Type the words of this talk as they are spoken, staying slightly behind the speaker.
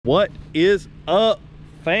What is up,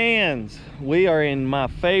 fans? We are in my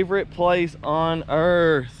favorite place on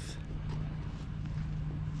earth,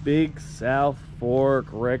 Big South Fork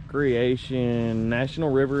Recreation, National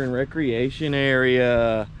River and Recreation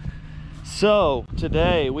Area. So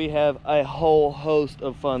today we have a whole host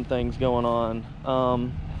of fun things going on.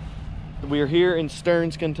 We are here in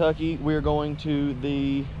Stearns, Kentucky. We are going to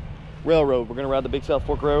the railroad. We're going to ride the Big South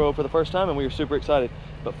Fork Railroad for the first time, and we are super excited.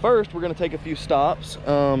 But first, we're going to take a few stops.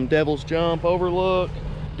 Devil's Jump Overlook,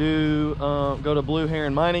 go to Blue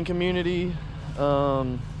Heron Mining Community.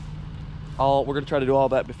 We're going to try to do all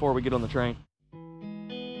that before we get on the train.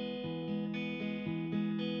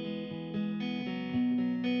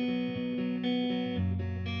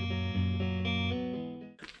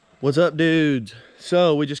 What's up, dudes?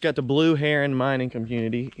 So we just got to Blue Heron Mining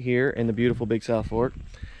Community here in the beautiful Big South Fork,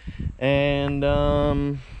 and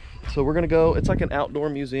so we're gonna go. It's like an outdoor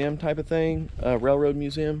museum type of thing, railroad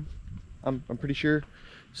museum, I'm pretty sure.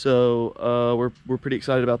 So we're pretty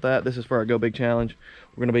excited about that. This is for our Go Big challenge.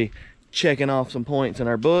 We're gonna be checking off some points in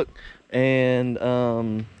our book, and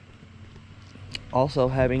also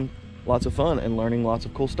having lots of fun and learning lots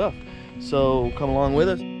of cool stuff. So come along with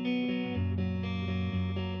us.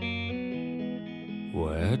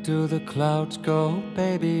 Where do the clouds go,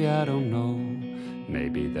 baby? I don't know.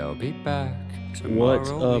 Maybe they'll be back tomorrow. What's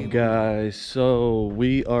up, guys? So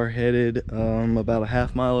we are headed about a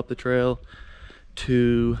half mile up the trail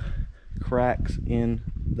to cracks in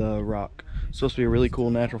the rock. It's supposed to be a really cool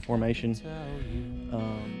natural formation.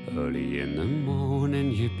 Early in the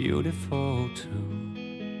morning, you're beautiful too.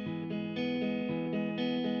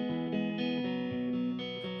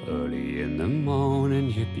 Early in the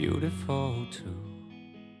morning, you're beautiful too.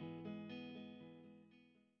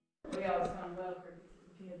 We always found well crickets as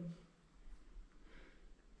a kid.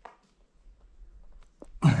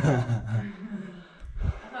 I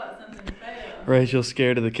thought something failed. Rachel's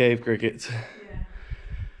scared of the cave crickets. Yeah.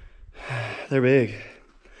 They're big.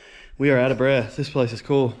 We are out of breath. This place is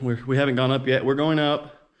cool. We haven't gone up yet. We're going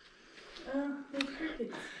up. There's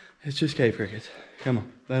crickets. It's just cave crickets. Come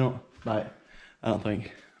on. They don't bite. I don't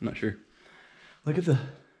think. I'm not sure. Look at I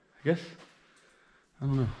guess, I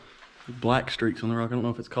don't know. Black streaks on the rock. I don't know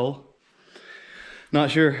if it's coal. Not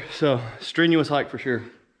sure. So strenuous hike for sure,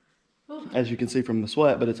 as you can see from the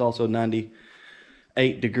sweat, but it's also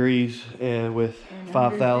 98 degrees with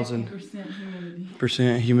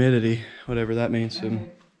 5,000% humidity, whatever that means. So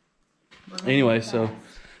anyway, so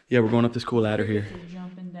yeah, we're going up this cool ladder here.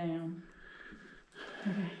 Jumping down.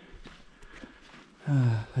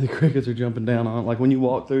 The crickets are jumping down on it. Like when you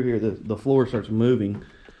walk through here, the floor starts moving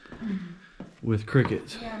with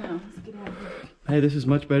crickets. Yeah, I know. Let's get out of here. Hey, this is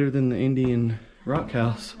much better than the Indian rock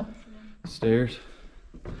house stairs.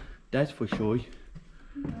 That's for sure. I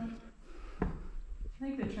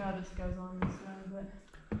think the trail just goes on this way, but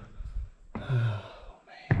Oh,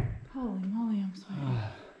 man. holy moly, I'm sweating.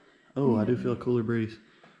 Oh, I do feel a cooler breeze.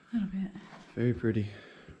 A little bit. Very pretty.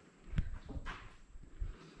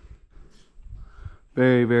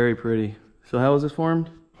 Very, very pretty. So how was this formed?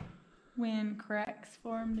 When cracks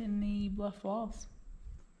formed in the bluff walls.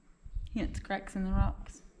 Hence cracks in the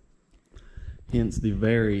rocks. Hence the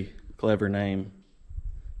very clever name,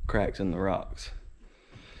 Cracks in the Rocks.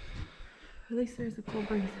 At least there's a cool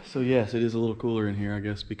breeze. So yes, it is a little cooler in here, I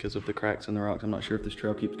guess, because of the cracks in the rocks. I'm not sure if this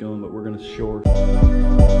trail keeps going, but we're gonna shore.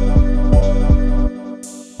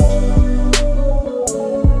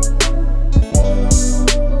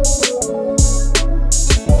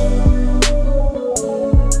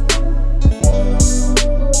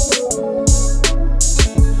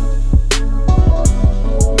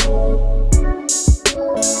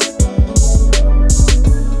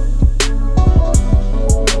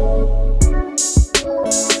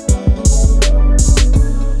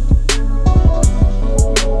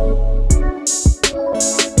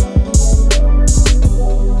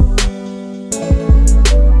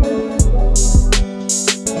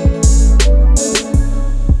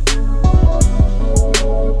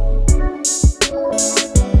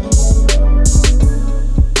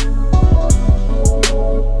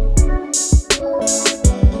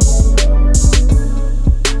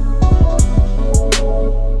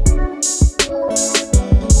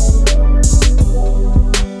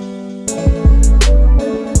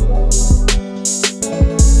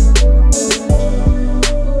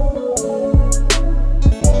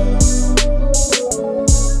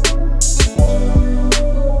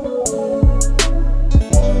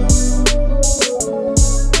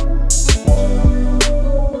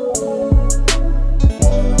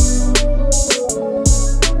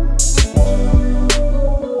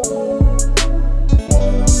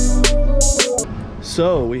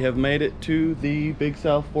 we have made it to the Big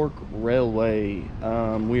South Fork Railway.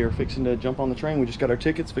 We are fixing to jump on the train. We just got our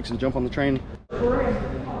tickets, fixing to jump on the train.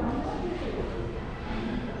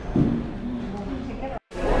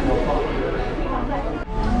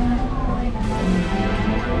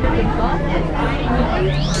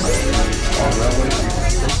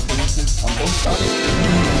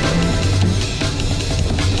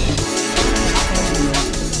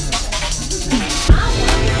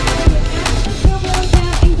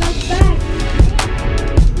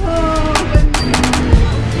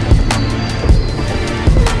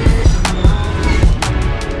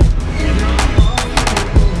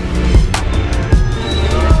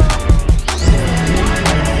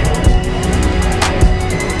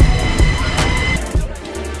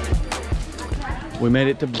 We made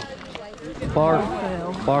it to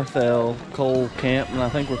Barthel Coal Camp, and I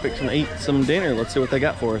think we're fixing to eat some dinner. Let's see what they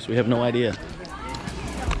got for us. We have no idea.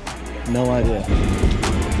 No idea.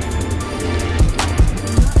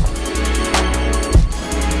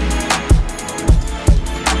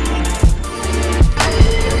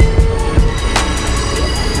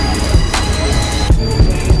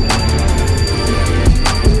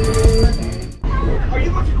 Are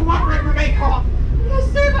you going to cooperate with me, Carl?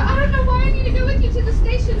 Yes, sir, but I don't know why I need to go with you to the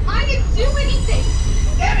station. I didn't do anything.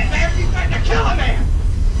 Damn it, man! You threatened to kill a man!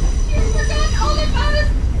 You've forgotten all about us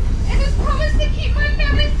and has promised to keep my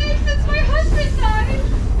family safe since my husband died.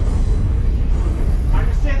 I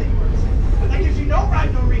understand that you were innocent, but that gives you no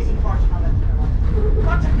right, no reason for us to let you go.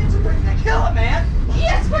 Not to mention threatening to kill a man! He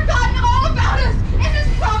has forgotten all about us and has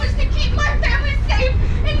promised to keep my family safe.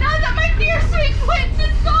 And now that my dear sweet Quentin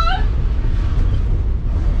is gone,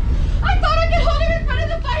 I thought I could hold him in front of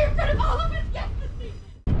the fire in front of all of his guests this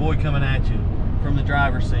evening. Boy coming at you from the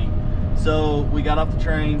driver's seat. So we got off the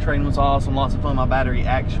train. Train was awesome, lots of fun. My battery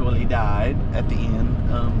actually died at the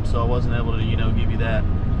end, so I wasn't able to, you know, give you that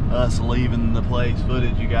us leaving the place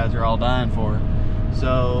footage you guys are all dying for.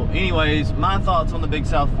 So anyways, my thoughts on the Big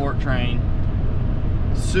South Fork train.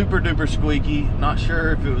 Super duper squeaky. Not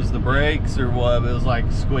sure if it was the brakes or what, but it was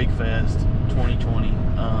like Squeak Fest 2020.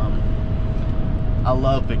 I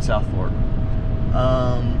love Big South Fork.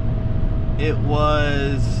 It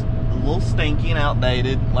was a little stinky and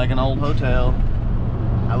outdated, like an old hotel.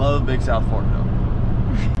 I love Big South Fork though.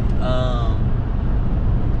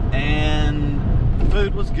 And the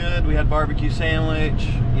food was good. We had barbecue sandwich,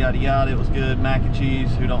 yada yada. It was good. Mac and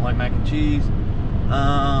cheese. Who don't like mac and cheese?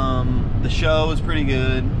 The show was pretty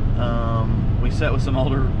good. We sat with some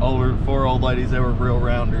four old ladies. They were real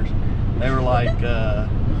rounders. They were like the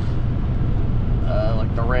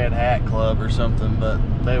Red Hat Club or something, but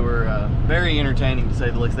they were very entertaining to say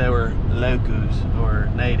the least. They were locals, or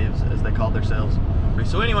natives as they called themselves.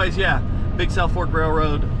 So anyways, yeah, Big South Fork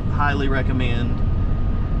Railroad, highly recommend.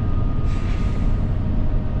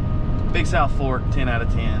 Big South Fork, 10 out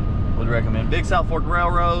of 10, would recommend. Big South Fork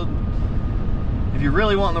Railroad, if you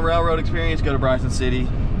really want the railroad experience, go to Bryson City,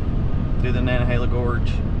 do the Nantahala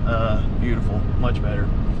Gorge, beautiful, much better.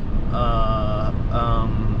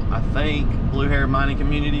 I think Blue Heron Mining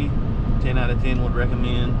Community, 10 out of 10 would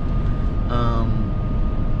recommend.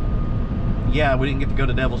 Yeah, we didn't get to go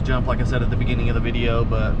to Devil's Jump like I said at the beginning of the video,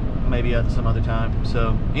 but maybe at some other time.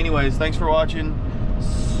 So anyways, thanks for watching.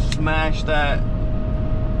 Smash that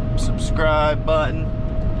subscribe button,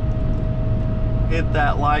 hit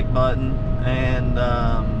that like button, and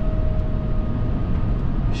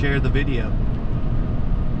share the video.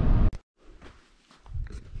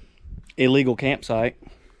 Illegal campsite.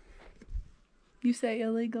 You say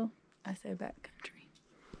illegal, I say backcountry.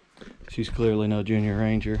 She's clearly no junior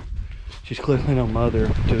ranger. She's clearly no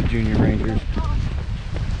mother to a junior ranger.